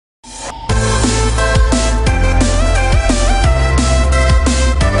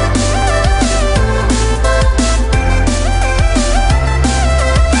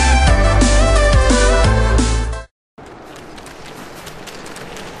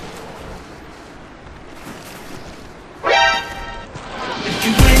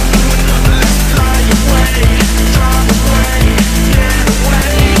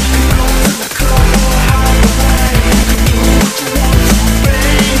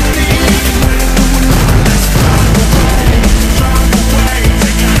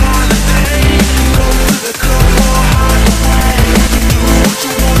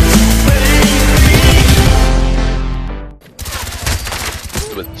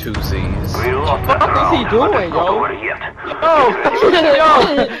two Z's. What the fuck is he doing, yo?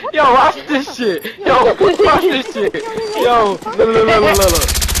 Yo, watch this shit. Yo, watch this shit. Yo, look.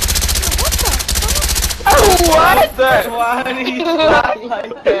 Oh, what? Why did he slap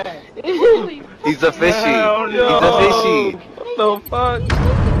like that? He's a fishy. Hell He's no. a fishy. What the fuck?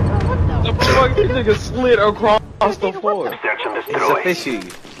 The fuck this nigga slid across the floor. He's a fishy.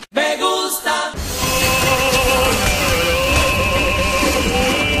 Me gusta.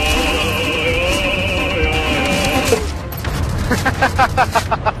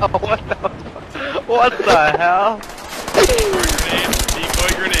 What the hell?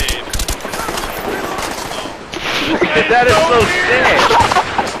 Decoy grenade. That is so sick.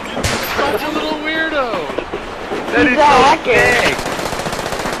 Such a little weirdo. That is so sick.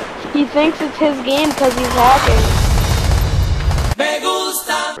 He thinks it's his game because he's hacking. Me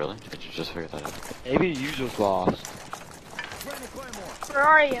gusta. Really? Did you just figure that out? Maybe you just lost. Where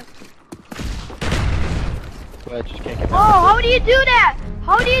are you? But just can't get Oh, how do you do that?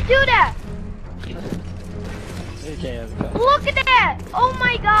 How do you do that? You can't. Look at that! Oh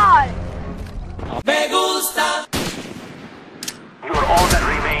my god! Me gusta. You're all that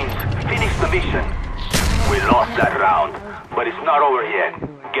remains. Finish the mission. We lost that round, but it's not over yet.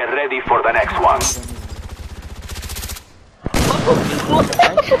 Get ready for the next one.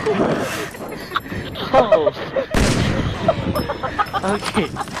 Oh. Okay.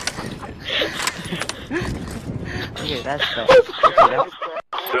 Okay, that's that. Okay, that's...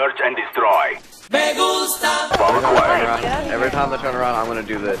 Search and destroy. Me gusta. Bomb acquired. Every time I turn around, I'm gonna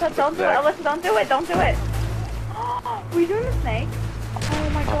do this. Don't do it, Alyssa, don't do it, don't do it. Were you doing the snake? Oh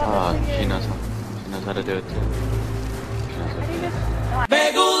my god, that's She knows how to do it too. She knows how to do it.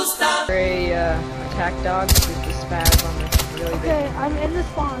 Me gusta. A attack dog with the spaz on the really big. Okay, I'm in the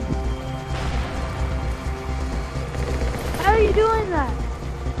spawn. How are you doing that?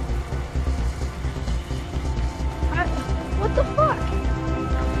 What the fuck?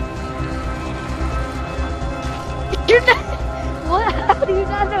 You're not. What? How do you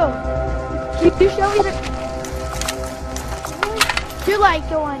not know? You show me the. You're like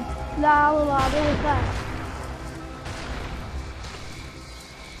going la la la. What was that?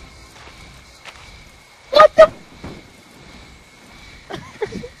 What the?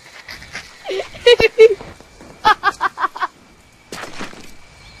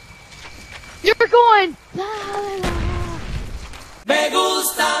 You're going la la la. Me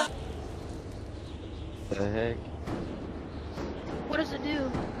gusta. What the heck? What does it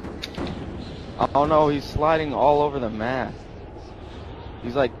do? Oh no, he's sliding all over the map.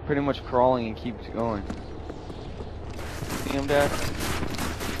 He's like pretty much crawling and keeps going. See him, Dad?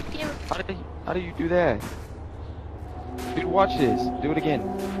 How do you do that? Dude, watch this. Do it again.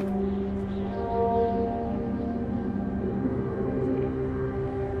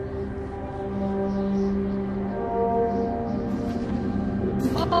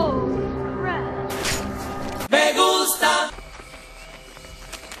 Oh, crap. Me gusta.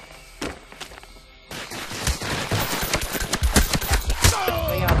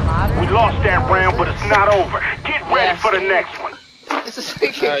 We lost that round, but it's not over. Get ready for the next one. It's a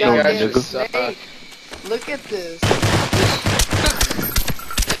snake. You guys Snake. Look at this.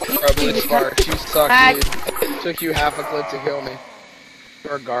 Probably Sparks, you suck, dude. It took you half a clip to kill me.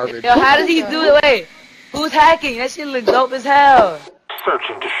 You're garbage. Yo, how does he do it? Wait, who's hacking? That shit looks dope as hell. Search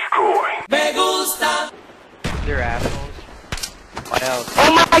and destroy. Me gusta. They're assholes. What else?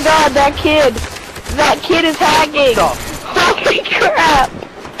 Oh my god, that kid! That kid is hacking! Holy crap!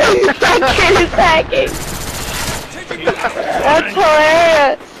 That kid is hacking! That's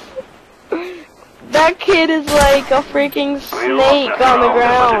hilarious! That kid is like a freaking snake on the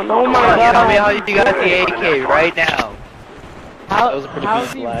ground. Oh my god. Tell me how you got the AK right now. How is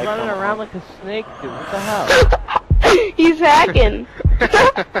he running around like a snake, dude? What the hell? He's hacking.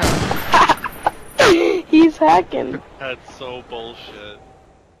 He's hacking. That's so bullshit.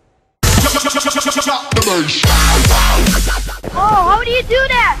 Oh, how do you do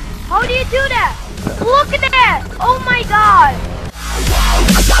that? How do you do that? Look